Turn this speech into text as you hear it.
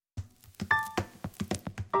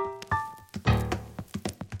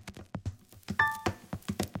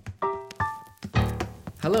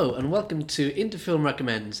Hello and welcome to Interfilm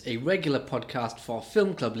Recommends, a regular podcast for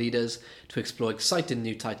film club leaders to explore exciting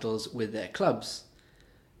new titles with their clubs.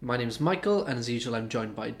 My name is Michael and as usual I'm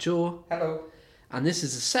joined by Joe. Hello. And this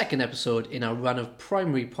is the second episode in our run of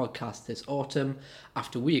primary podcasts this autumn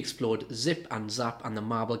after we explored Zip and Zap and the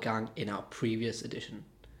Marble Gang in our previous edition.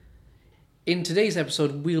 In today's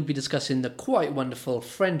episode we'll be discussing the quite wonderful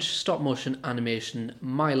French stop-motion animation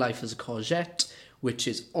My Life as a Courgette, which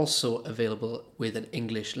is also available with an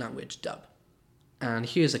English language dub. And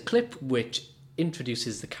here's a clip which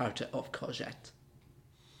introduces the character of Courgette.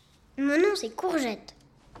 Mon nom c'est Courgette.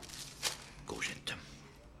 Courgette.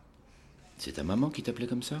 C'est ta maman qui t'appelait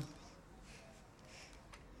comme ça?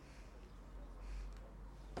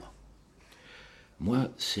 Moi,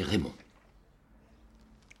 c'est Raymond.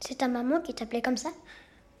 C'est ta maman qui t'appelait comme ça?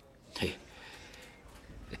 Hey.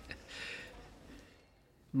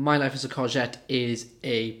 My Life as a Courgette is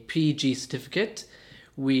a PG certificate.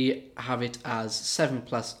 We have it as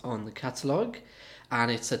 7+ on the catalogue, and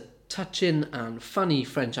it's a touching and funny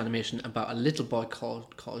French animation about a little boy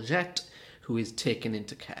called Courgette who is taken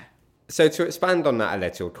into care. So to expand on that a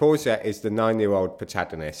little, Courgette is the 9-year-old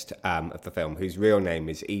protagonist of the film, whose real name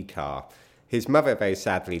is Icar. His mother very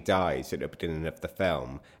sadly dies at the beginning of the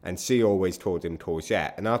film, and she always called him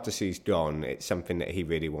Courgette, and after she's gone, it's something that he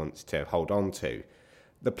really wants to hold on to.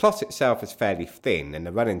 The plot itself is fairly thin, and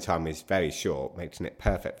the running time is very short, making it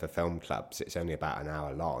perfect for film clubs. It's only about an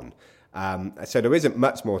hour long. So there isn't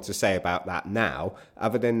much more to say about that now,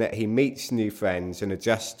 other than that he meets new friends and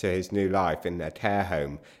adjusts to his new life in a care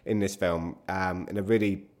home in this film in a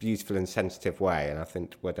really beautiful and sensitive way, and I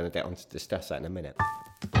think we're going to get on to discuss that in a minute.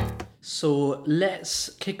 So let's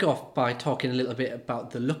kick off by talking a little bit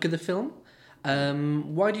about the look of the film.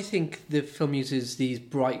 Why do you think the film uses these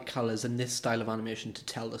bright colours and this style of animation to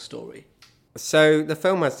tell the story? So the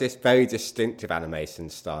film has this very distinctive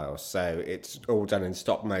animation style. So it's all done in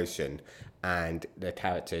stop motion, and the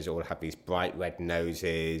characters all have these bright red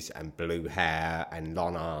noses and blue hair and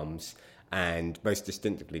long arms, and most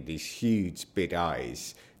distinctively these huge big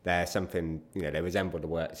eyes. They're something, they resemble the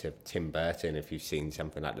works of Tim Burton if you've seen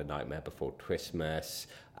something like The Nightmare Before Christmas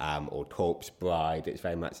or Corpse Bride. It's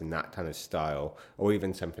very much in that kind of style, or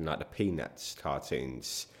even something like the Peanuts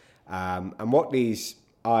cartoons. And what these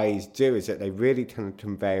eyes do is that they really kind of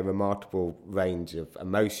convey a remarkable range of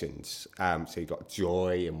emotions. So you've got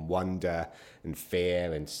joy and wonder and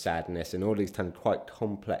fear and sadness and all these kind of quite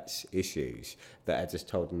complex issues that are just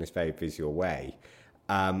told in this very visual way.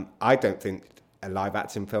 I don't think a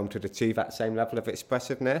live-action film could achieve that same level of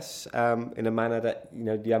expressiveness in a manner that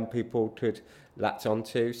young people could latch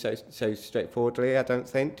onto so straightforwardly, I don't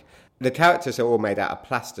think. The characters are all made out of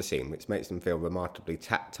plasticine, which makes them feel remarkably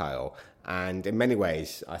tactile, and in many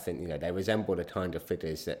ways, I think they resemble the kind of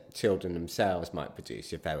figures that children themselves might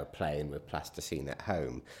produce if they were playing with plasticine at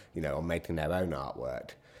home, or making their own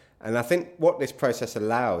artwork. And I think what this process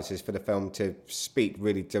allows is for the film to speak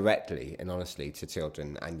really directly and honestly to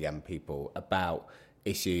children and young people about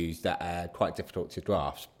issues that are quite difficult to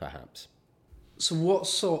grasp, perhaps. So what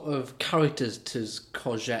sort of characters does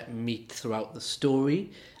Courgette meet throughout the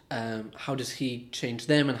story? How does he change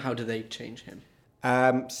them and how do they change him?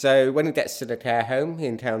 So when he gets to the care home, he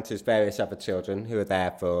encounters various other children who are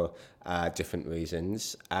there for different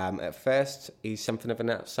reasons. At first, he's something of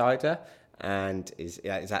an outsider, and is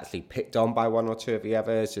actually picked on by one or two of the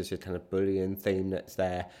others. There's a kind of bullying theme that's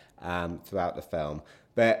there throughout the film.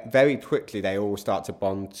 But very quickly they all start to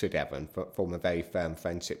bond together and form a very firm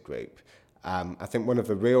friendship group. I think one of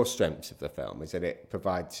the real strengths of the film is that it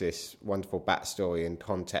provides this wonderful backstory and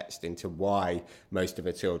context into why most of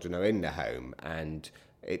the children are in the home, and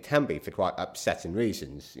it can be for quite upsetting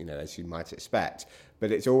reasons, as you might expect.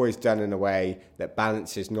 But it's always done in a way that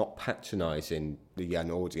balances not patronising the young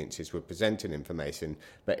audiences with presenting information,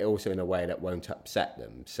 but also in a way that won't upset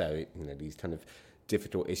them. So, these kind of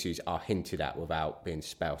difficult issues are hinted at without being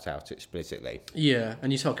spelt out explicitly. Yeah,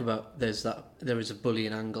 and you talk about there is a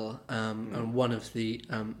bullying angle, and one of the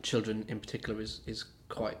children in particular is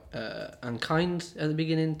quite unkind at the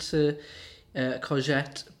beginning to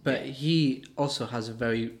Courgette, but he also has a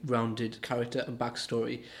very rounded character and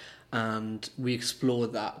backstory, and we explore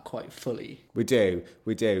that quite fully. We do,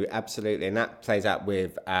 absolutely, and that plays out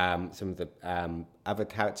with some of the other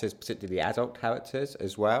characters, particularly the adult characters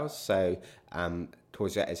as well. So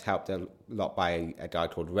Courgette is helped a lot by a guy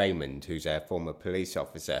called Raymond, who's a former police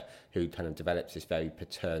officer who kind of develops this very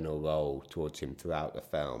paternal role towards him throughout the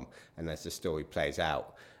film, and as the story plays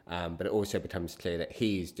out. But it also becomes clear that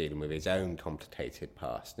he's dealing with his own complicated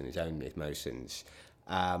past and his own emotions.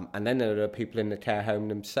 And then there are people in the care home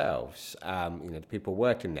themselves, the people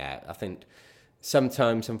working there. I think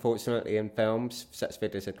Sometimes, unfortunately, in films, such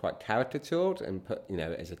figures are quite caricatured and put,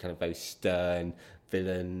 as a kind of very stern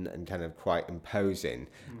villain and kind of quite imposing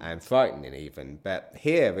and frightening even. But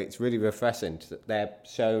here, it's really refreshing that they're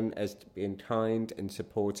shown as being kind and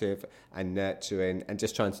supportive and nurturing and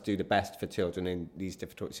just trying to do the best for children in these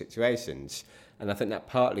difficult situations. And I think that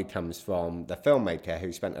partly comes from the filmmaker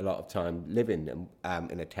who spent a lot of time living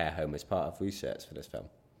in a care home as part of research for this film.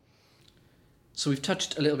 So we've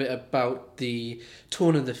touched a little bit about the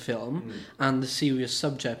tone of the film and the serious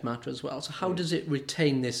subject matter as well. So how does it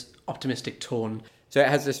retain this optimistic tone? So it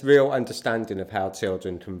has this real understanding of how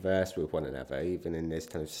children converse with one another, even in this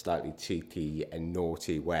kind of slightly cheeky and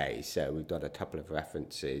naughty way. So we've got a couple of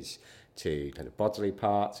references to kind of bodily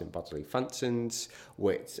parts and bodily functions,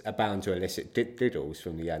 which are bound to elicit giggles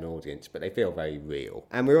from the young audience, but they feel very real.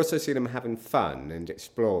 And we also see them having fun and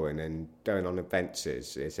exploring and going on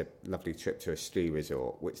adventures. There's a lovely trip to a ski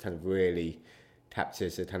resort, which kind of really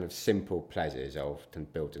captures the kind of simple pleasures of kind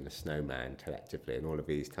of building a snowman collectively and all of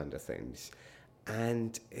these kind of things.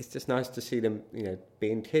 And it's just nice to see them,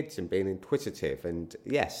 being kids and being inquisitive and,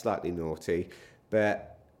 yes, slightly naughty,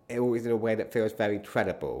 but always in a way that feels very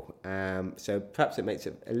credible. So perhaps it makes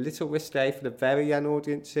it a little risque for the very young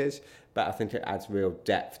audiences, but I think it adds real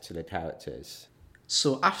depth to the characters.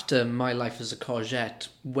 So after My Life as a Courgette,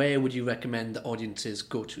 where would you recommend the audiences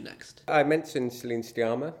go to next? I mentioned Céline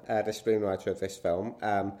Sciamma, the screenwriter of this film.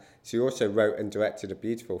 She also wrote and directed a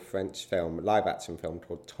beautiful French film, live-action film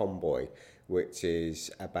called Tomboy, which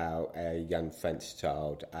is about a young French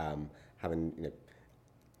child having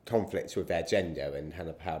conflicts with their gender and kind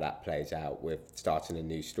of how that plays out with starting a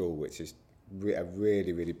new school, which is a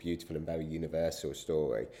really, really beautiful and very universal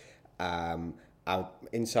story.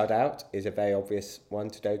 Inside Out is a very obvious one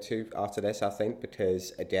to go to after this, I think,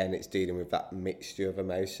 because, again, it's dealing with that mixture of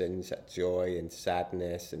emotions, that joy and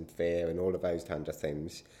sadness and fear and all of those kind of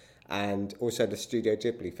things. And also the Studio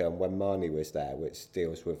Ghibli film, When Marnie Was There, which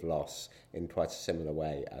deals with loss in quite a similar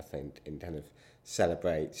way, I think, and kind of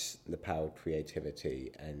celebrates the power of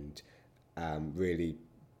creativity and really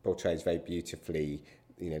portrays very beautifully,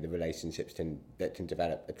 the relationships that can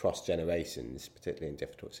develop across generations, particularly in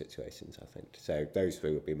difficult situations, I think. So those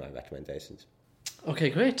three would be my recommendations. Okay,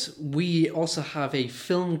 great. We also have a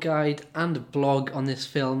film guide and a blog on this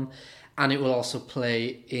film, and it will also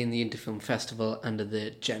play in the Interfilm Festival under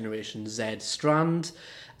the Generation Z strand.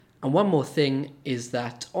 And one more thing is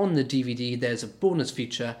that on the DVD there's a bonus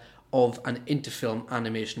feature of an Interfilm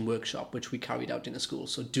animation workshop which we carried out in the school,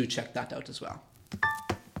 so do check that out as well.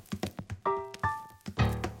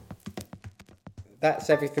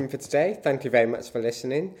 That's everything for today. Thank you very much for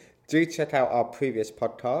listening. Do check out our previous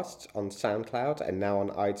podcasts on SoundCloud and now on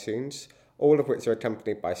iTunes, all of which are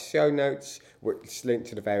accompanied by show notes, which link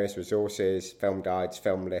to the various resources, film guides,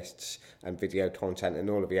 film lists, and video content, and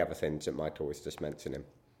all of the other things that Michael was just mentioning.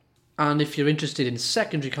 And if you're interested in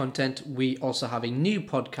secondary content, we also have a new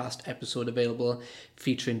podcast episode available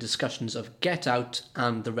featuring discussions of Get Out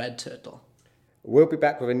and The Red Turtle. We'll be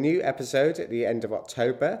back with a new episode at the end of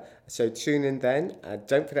October, so tune in then.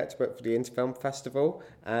 Don't forget to book for the Interfilm Festival,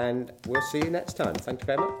 and we'll see you next time. Thank you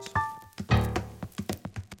very much.